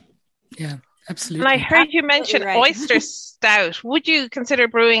things. Yeah, absolutely. And I heard you mention oyster stout. Would you consider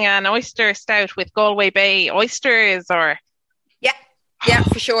brewing an oyster stout with Galway Bay oysters, or? Yeah,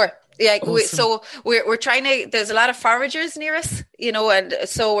 for sure. Yeah, Awesome. we're trying to. There's a lot of foragers near us, you know, and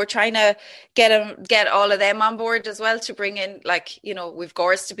so we're trying to get all of them on board as well, to bring in, like, you know, we've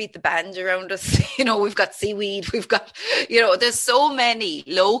Gores to beat the band around us, you know, we've got seaweed, we've got, you know, there's so many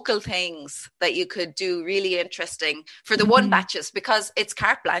local things that you could do really interesting for the one batches, because it's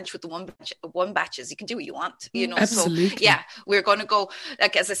carte blanche with the one batches. You can do what you want, you know. Absolutely. So yeah, we're going to go,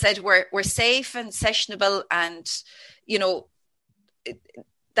 like, as I said, we're safe and sessionable, and you know,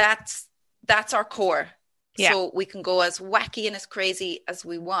 that's our core. So we can go as wacky and as crazy as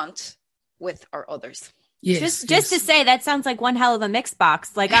we want with our others. Just to say, that sounds like one hell of a mix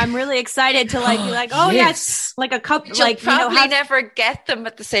box. Like, I'm really excited to like be like, oh yes, like a cup. You'll like, probably you know, never get them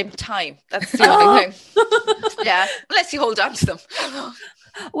at the same time. That's the only thing. Yeah, unless you hold on to them.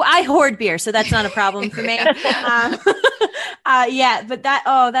 Well, I hoard beer, so that's not a problem for me. Yeah, but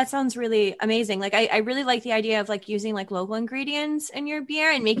that sounds really amazing. Like, I really like the idea of like using like local ingredients in your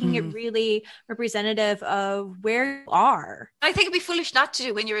beer and making it really representative of where you are. I think it'd be foolish not to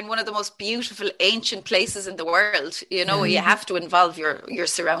do when you're in one of the most beautiful ancient places in the world. You know, you have to involve your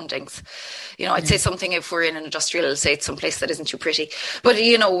surroundings. You know, I'd say something if we're in an industrial, I'll say it's someplace that isn't too pretty. But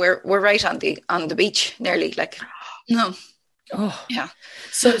you know, we're right on the beach, nearly. Like, no. Oh yeah.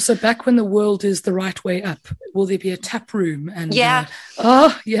 So back when the world is the right way up, will there be a tap room? And yay!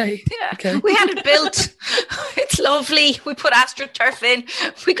 Yeah. Okay. We had it built. It's lovely. We put AstroTurf in.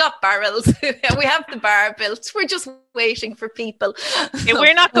 We got barrels. We have the bar built. We're just waiting for people. Yeah,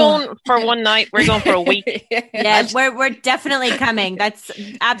 we're not going for one night. We're going for a week. Yeah, we're definitely coming. That's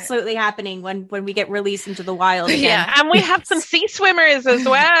absolutely happening when we get released into the wild again. Yeah, and we have some sea swimmers as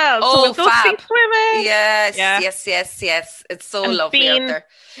well. Oh, so we'll fab. go sea swimming. Yes. It's so lovely out there.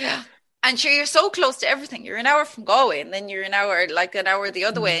 Yeah. And sure, you're so close to everything. You're an hour from Galway, and then you're an hour the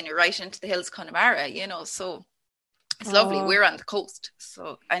other way, and you're right into the hills of Connemara, you know, so it's lovely. We're on the coast,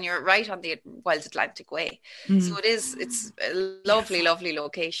 so, and you're right on the Wild Atlantic Way. So it's a lovely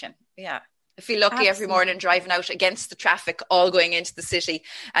location. Yeah. I feel lucky every morning driving out against the traffic, all going into the city,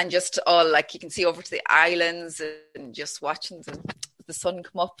 and just all like, you can see over to the islands and just watching the sun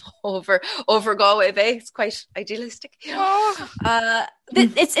come up over Galway Bay. It's quite idealistic.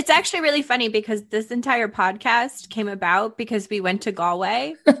 It's actually really funny because this entire podcast came about because we went to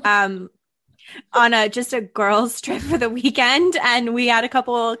Galway. on just a girls trip for the weekend, and we had a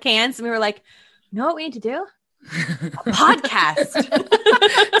couple cans, and we were like, you know what we need to do? A podcast.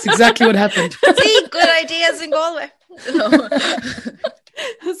 That's exactly what happened. See, good ideas in Galway. No.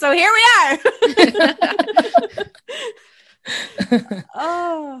 So here we are.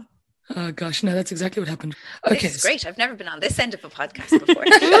 Oh gosh, no, that's exactly what happened. Okay, this is great. I've never been on this end of a podcast before.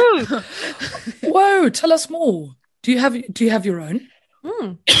 Whoa, tell us more. Do you have your own?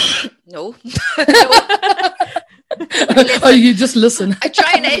 No. Oh, you just listen. I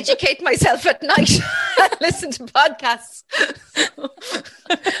try and educate myself at night. Listen to podcasts.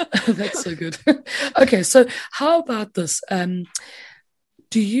 That's so good. Okay, so how about this?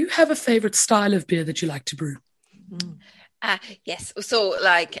 Do you have a favorite style of beer that you like to brew? Yes. So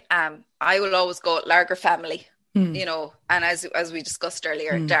like I will always go lager family, you know, and as we discussed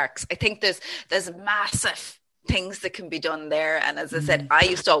earlier, darks. I think there's massive things that can be done there. And as I said, I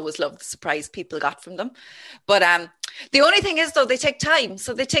used to always love the surprise people got from them. But the only thing is, though, they take time.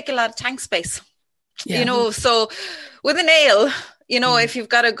 So they take a lot of tank space, you know. So with an ale, you know, if you've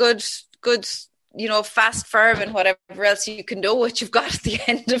got a good, you know, fast firm and whatever else, you can know what you've got at the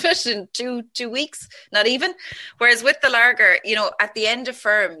end of it in two weeks, not even. Whereas with the lager, you know, at the end of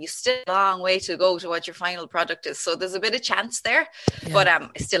firm, you still have a long way to go to what your final product is. So there's a bit of chance there, but I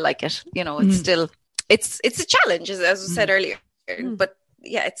still like it. You know, it's still, it's a challenge, as I said earlier. But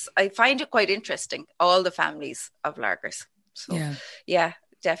yeah, I find it quite interesting, all the families of lagers. So yeah,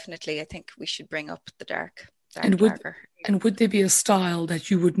 definitely. I think we should bring up the dark lager. And would there be a style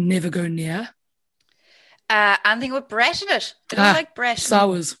that you would never go near? Anything with Brett in it. I don't like Brett.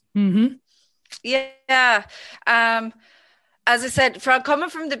 Sours. Mm-hmm. Yeah. As I said, coming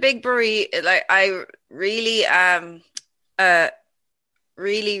from the big brewery, like I really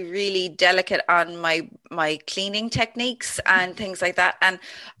really delicate on my cleaning techniques and things like that. And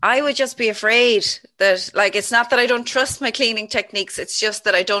I would just be afraid that, like, it's not that I don't trust my cleaning techniques, it's just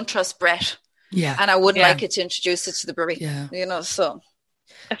that I don't trust Brett. Yeah. And I wouldn't like it to introduce it to the brewery. Yeah. You know, so.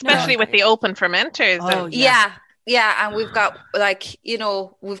 Especially with the open fermenters. Oh, yeah. And we've got, like, you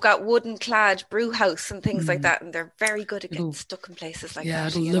know, we've got wooden clad brew house and things like that. And they're very good at getting stuck in places like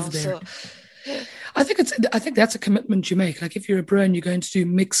that. It'll live there. So, I think that's a commitment you make. Like if you're a brewer and you're going to do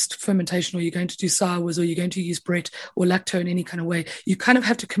mixed fermentation, or you're going to do sours, or you're going to use Brett or lacto in any kind of way, you kind of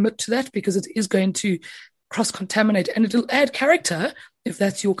have to commit to that, because it is going to cross-contaminate, and it'll add character if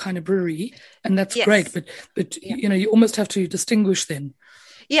that's your kind of brewery, and that's great. But you know, you almost have to distinguish then.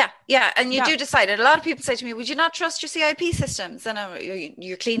 Yeah, and you do decide. And a lot of people say to me, "Would you not trust your CIP systems and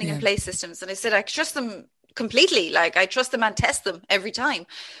your cleaning in place systems?" And I said, I trust them completely. Like, I trust them and test them every time.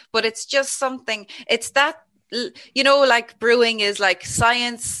 But it's just something, it's that, you know, like brewing is like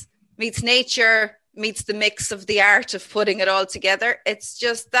science meets nature meets the mix of the art of putting it all together. It's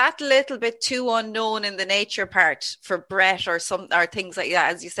just that little bit too unknown in the nature part for Brett or things like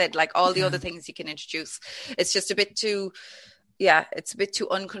that. As you said, like all the other things you can introduce. It's just a bit too... Yeah, it's a bit too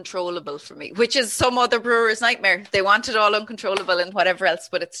uncontrollable for me, which is some other brewer's nightmare. They want it all uncontrollable and whatever else,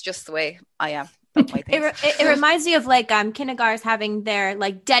 but it's just the way I am. It reminds me of like Kinnegars having their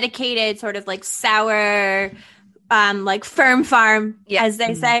like dedicated sort of like sour, like firm farm, as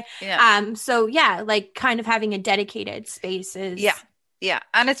they say. Yeah. So yeah, like kind of having a dedicated space is. Yeah,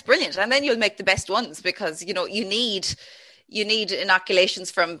 and it's brilliant. And then you'll make the best ones, because you know you need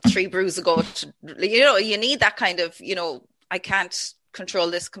inoculations from 3 brews ago. You need that kind of, you know. I can't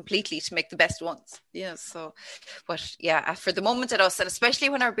control this completely to make the best ones. Yeah. So, but yeah, for the moment at us, and especially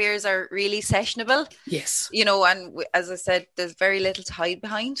when our beers are really sessionable. Yes. You know, and as I said, there's very little to hide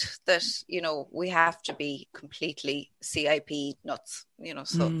behind that, you know, we have to be completely CIP nuts, you know,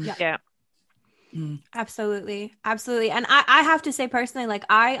 so. Yeah. Absolutely. And I have to say personally, like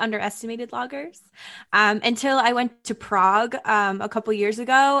I underestimated lagers until I went to Prague a couple years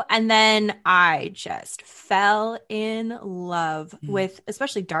ago, and then I just fell in love with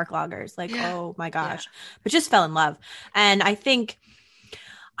especially dark lagers. Like, oh my gosh, but just fell in love. And I think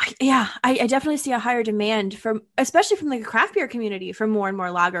I definitely see a higher demand especially from like the craft beer community for more and more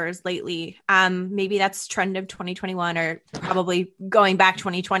lagers lately. Maybe that's trend of 2021, or probably going back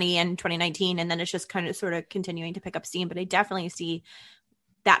 2020 and 2019. And then it's just kind of sort of continuing to pick up steam. But I definitely see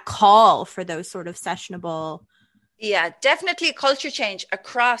that call for those sort of sessionable. Yeah, definitely a culture change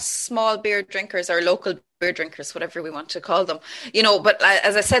across small beer drinkers or local beer drinkers, whatever we want to call them, you know. But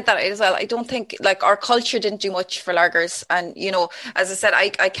as I said that as well, I don't think like our culture didn't do much for lagers. And, you know, as I said,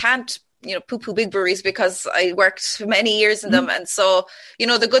 I can't, you know, poo-poo big breweries because I worked for many years in them. And so, you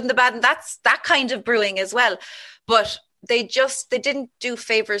know, the good and the bad, and that's that kind of brewing as well. But they didn't do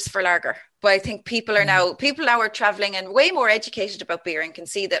favors for lager. But I think people now are traveling and way more educated about beer and can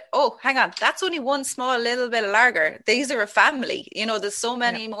see that, oh, hang on, that's only one small little bit of lager. These are a family. You know, there's so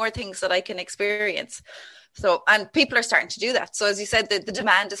many more things that I can experience. So, and people are starting to do that. So as you said, the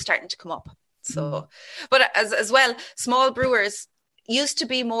demand is starting to come up. So, but as well, small brewers used to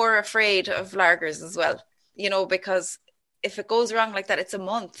be more afraid of lagers as well, you know, because if it goes wrong like that, it's a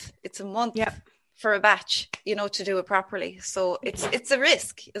month for a batch, you know, to do it properly. So it's a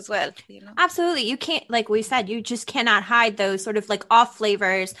risk as well, you know. Absolutely. You can't, like we said, you just cannot hide those sort of like off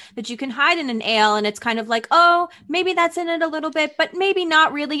flavors that you can hide in an ale. And it's kind of like, oh, maybe that's in it a little bit, but maybe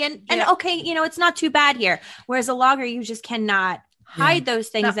not really. And okay, you know, it's not too bad here. Whereas a lager, you just cannot hide those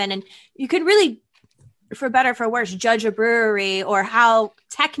things in. And you could really, for better, for worse, judge a brewery or how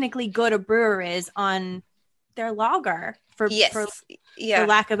technically good a brewer is on their lager. For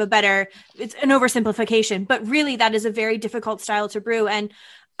lack of a better, it's an oversimplification, but really that is a very difficult style to brew. And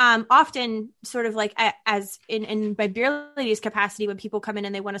often sort of like as in my Beer Ladies capacity, when people come in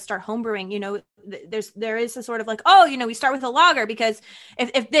and they want to start homebrewing, you know, there is a sort of like, oh, you know, we start with a lager because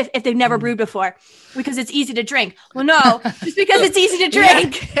if they've never brewed before, because it's easy to drink. Well, no, just because it's easy to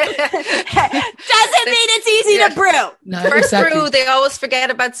drink doesn't mean it's easy to brew. No, First brew, they always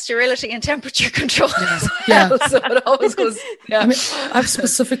forget about sterility and temperature control. So it always goes. I mean, I've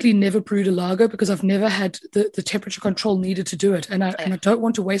specifically never brewed a lager because I've never had the temperature control needed to do it, and I don't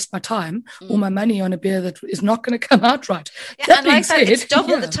want to waste my time or my money on a beer that is not going to come out right. And like that, it's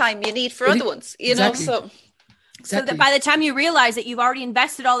double the time you need for other ones, you know. So that by the time you realize that you've already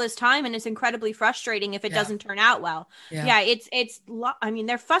invested all this time, and it's incredibly frustrating if it doesn't turn out well. I mean,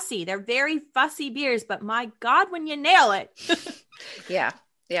 they're fussy. They're very fussy beers, but my God, when you nail it. Yeah.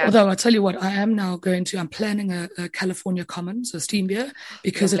 Although I tell you what, I'm planning a California Commons, a steam beer,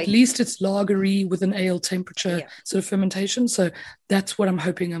 because at least it's lagery with an ale temperature sort of fermentation. So that's what I'm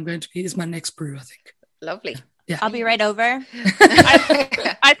hoping I'm going to be, is my next brew, I think. Lovely. Yeah. I'll be right over.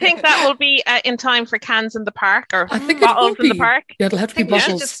 I think that will be in time for Cans in the Park, or I think bottles in the park. Yeah, it'll have to be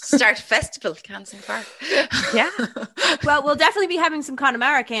bottles. Just start a festival, Cans in the Park. Yeah. Well, we'll definitely be having some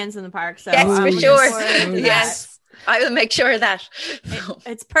Connemara cans in the park. So yes, for sure. Yes. I will make sure of that.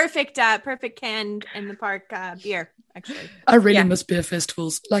 It's perfect canned in the park beer, actually. I really miss beer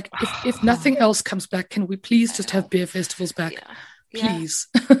festivals. Like, if nothing else comes back, can we please just have beer festivals back? Please.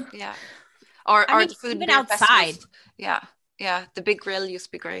 Yeah. Or the food even outside. Festivals. Yeah. The Big Grill used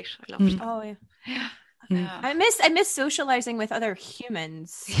to be great. I loved it. Oh yeah. I miss socializing with other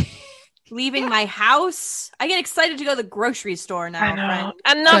humans. Leaving my house. I get excited to go to the grocery store now. I know. Friend.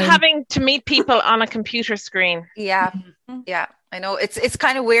 And not having to meet people on a computer screen. Yeah. Yeah. I know. It's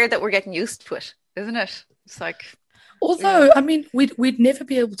kind of weird that we're getting used to it, isn't it? It's like, although, I mean, we'd never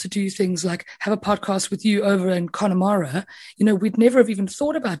be able to do things like have a podcast with you over in Connemara. You know, we'd never have even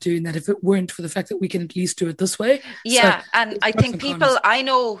thought about doing that if it weren't for the fact that we can at least do it this way. Yeah. So, and I think people, I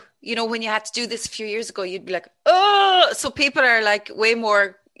know, you know, when you had to do this a few years ago, you'd be like, oh, so people are like way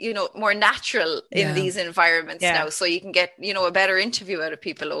more, you know, more natural in these environments now. So you can get, you know, a better interview out of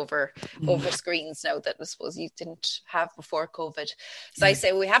people over screens now that I suppose you didn't have before COVID. So I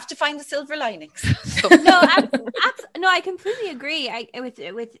say we have to find the silver linings. No, I completely agree.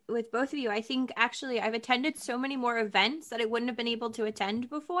 With both of you. I think actually I've attended so many more events that I wouldn't have been able to attend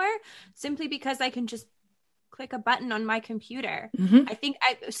before, simply because I can just click a button on my computer. I think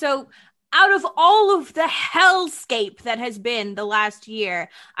out of all of the hellscape that has been the last year,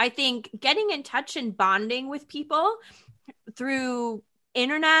 I think getting in touch and bonding with people through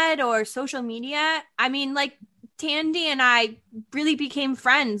internet or social media, I mean, like Tandy and I really became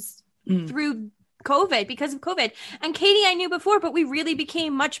friends through COVID, because of COVID. And Katie I knew before, but we really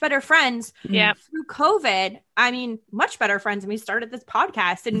became much better friends through COVID. I mean, much better friends. And we started this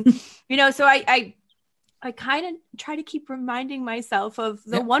podcast. And, you know, so I kind of try to keep reminding myself of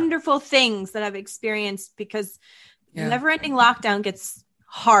the wonderful things that I've experienced, because never-ending lockdown gets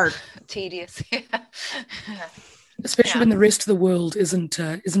hard, tedious, especially when the rest of the world isn't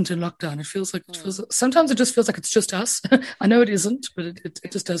in lockdown. It feels like sometimes it just feels like it's just us. I know it isn't, but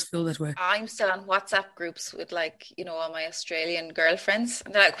it just does feel that way. I'm still on WhatsApp groups with, like, you know, all my Australian girlfriends,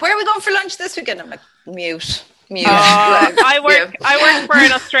 and they're like, "Where are we going for lunch this weekend?" I'm like, mute. I work for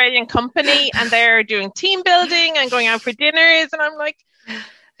an Australian company, and they're doing team building and going out for dinners, and I'm like,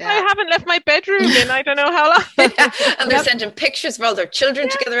 I haven't left my bedroom in I don't know how long. And they're sending pictures of all their children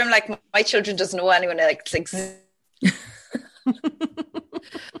together. I'm like, my children doesn't know anyone. Like, it's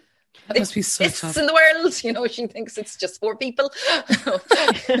that must be so tough. In the world, you know, she thinks it's just 4 people.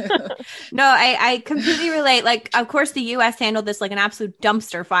 No, I completely relate. Like, of course, the U.S. handled this like an absolute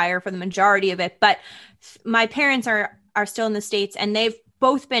dumpster fire for the majority of it, but my parents are still in the States, and they've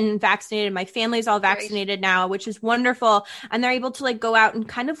both been vaccinated. My family's all vaccinated now, which is wonderful. And they're able to like go out and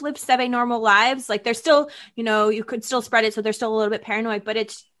kind of live semi-normal lives. Like they're still, you know, you could still spread it. So they're still a little bit paranoid, but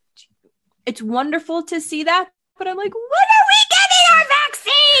it's wonderful to see that. But I'm like, when are we getting our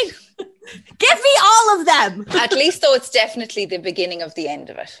vaccine? Give me all of them. At least though, it's definitely the beginning of the end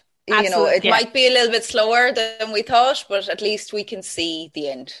of it. Absolutely, you know, it might be a little bit slower than we thought, but at least we can see the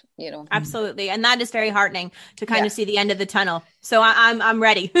end, you know. Absolutely. And that is very heartening to kind of see the end of the tunnel. So I'm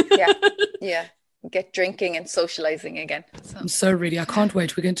ready. Yeah. Get drinking and socializing again. So. I'm so ready. I can't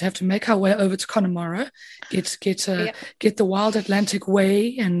wait. We're going to have to make our way over to Connemara, get the Wild Atlantic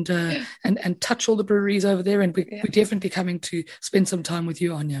Way and touch all the breweries over there. And we're definitely coming to spend some time with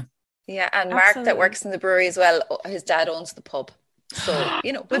you, Anya. Yeah. And Mark that works in the brewery as well. His dad owns the pub. So,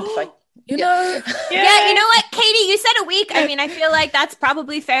 you know, we'll be fine. You know, yeah, you know what, Katie, you said a week. I mean, I feel like that's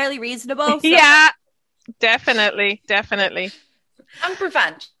probably fairly reasonable. So. Yeah, definitely. Campervan.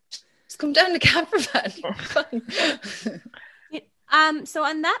 Just come down to Campervan. So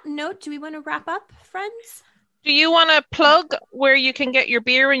on that note, do we want to wrap up, friends? Do you want to plug where you can get your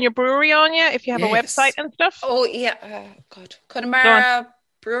beer and your brewery, Anya, if you have a website and stuff? Oh, yeah. Connemara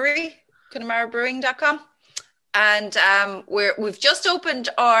Brewery, ConnemmaraBrewing.com. And we've just opened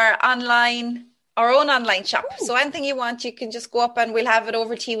our own online shop. Ooh. So anything you want, you can just go up and we'll have it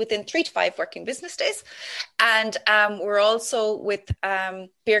over to you within 3 to 5 working business days. And we're also with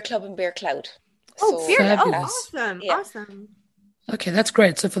Beer Club and Beer Cloud. Awesome. Yeah. Awesome. Okay, that's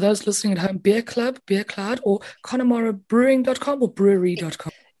great. So for those listening at home, Beer Club, Beer Cloud, or ConnemmaraBrewing.com or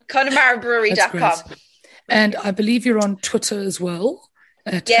brewery.com? ConnemmaraBrewery.com. And I believe you're on Twitter as well.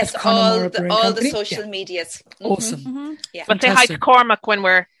 Yes, all the social medias. Awesome. Mm-hmm. Yeah. But say hi to Cormac when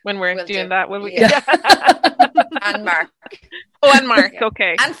we're doing that, will we? Yeah. And Mark. Oh, and Mark. Yeah.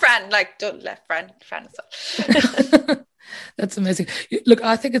 Okay. And Fran. Like, don't let Fran as well. That's amazing. Look,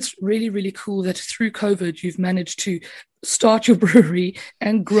 I think it's really, really cool that through COVID, you've managed to start your brewery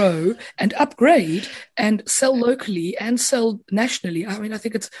and grow and upgrade and sell locally and sell nationally. I mean, I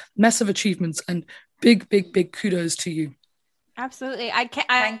think it's massive achievements and big, big, big kudos to you. Absolutely.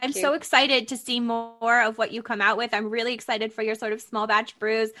 I'm so excited to see more of what you come out with. I'm really excited for your sort of small batch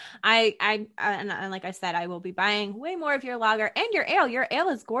brews. And like I said, I will be buying way more of your lager and your ale. Your ale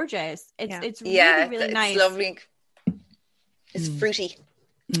is gorgeous. It's really, really nice. It's lovely. It's fruity.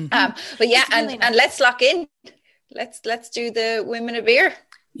 Mm-hmm. But yeah, really nice. And let's lock in. Let's do the Women of Beer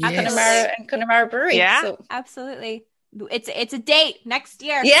at Connemara Brewery. Yeah, so. Absolutely. It's a date next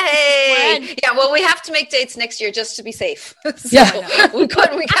year. Yay! Yeah, well, we have to make dates next year just to be safe. So we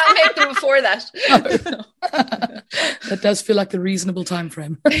can't make them before that. That does feel like the reasonable time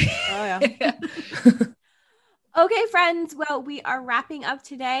frame. Oh yeah. Okay, friends. Well, we are wrapping up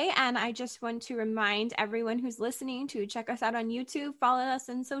today, and I just want to remind everyone who's listening to check us out on YouTube, follow us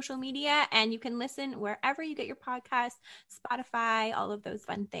on social media, and you can listen wherever you get your podcasts, Spotify, all of those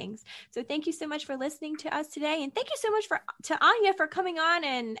fun things. So thank you so much for listening to us today, and thank you so much to Anya for coming on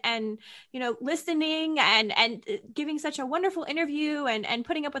and listening and giving such a wonderful interview and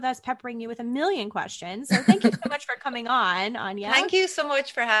putting up with us, peppering you with a million questions. So thank you so much for coming on, Anya. Thank you so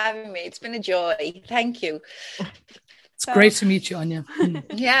much for having me. It's been a joy. Thank you. It's great to meet you, Anya.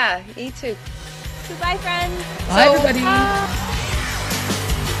 Yeah, you too. Goodbye, friends. Bye, everybody.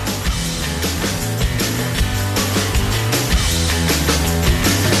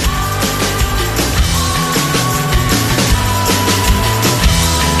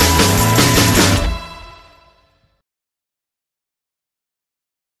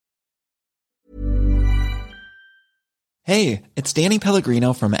 Hey, it's Danny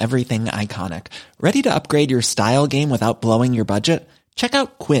Pellegrino from Everything Iconic. Ready to upgrade your style game without blowing your budget? Check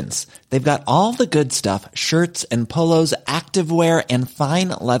out Quince. They've got all the good stuff, shirts and polos, activewear, and fine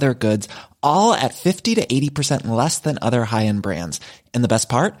leather goods, all at 50 to 80% less than other high-end brands. And the best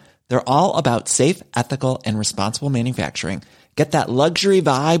part? They're all about safe, ethical, and responsible manufacturing. Get that luxury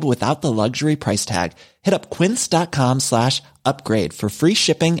vibe without the luxury price tag. Hit up quince.com/upgrade for free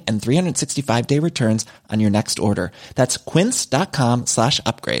shipping and 365-day returns on your next order. That's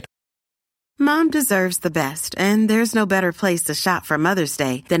quince.com/upgrade. Mom deserves the best, and there's no better place to shop for Mother's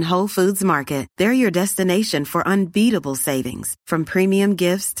Day than Whole Foods Market. They're your destination for unbeatable savings, from premium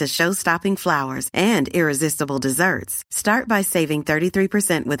gifts to show-stopping flowers and irresistible desserts. Start by saving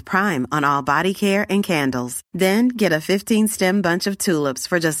 33% with Prime on all body care and candles. Then get a 15-stem bunch of tulips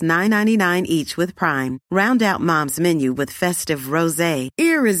for just $9.99 each with Prime. Round out Mom's menu with festive rosé,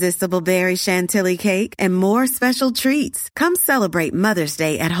 irresistible berry chantilly cake, and more special treats. Come celebrate Mother's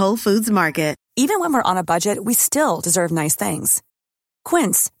Day at Whole Foods Market. Even when we're on a budget, we still deserve nice things.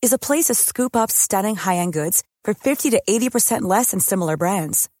 Quince is a place to scoop up stunning high-end goods for 50 to 80% less than similar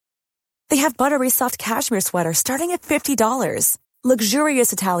brands. They have buttery soft cashmere sweaters starting at $50,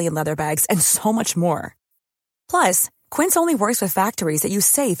 luxurious Italian leather bags, and so much more. Plus, Quince only works with factories that use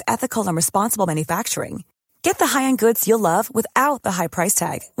safe, ethical, and responsible manufacturing. Get the high-end goods you'll love without the high price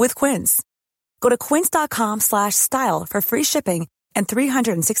tag with Quince. Go to quince.com/style for free shipping and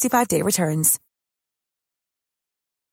 365-day returns.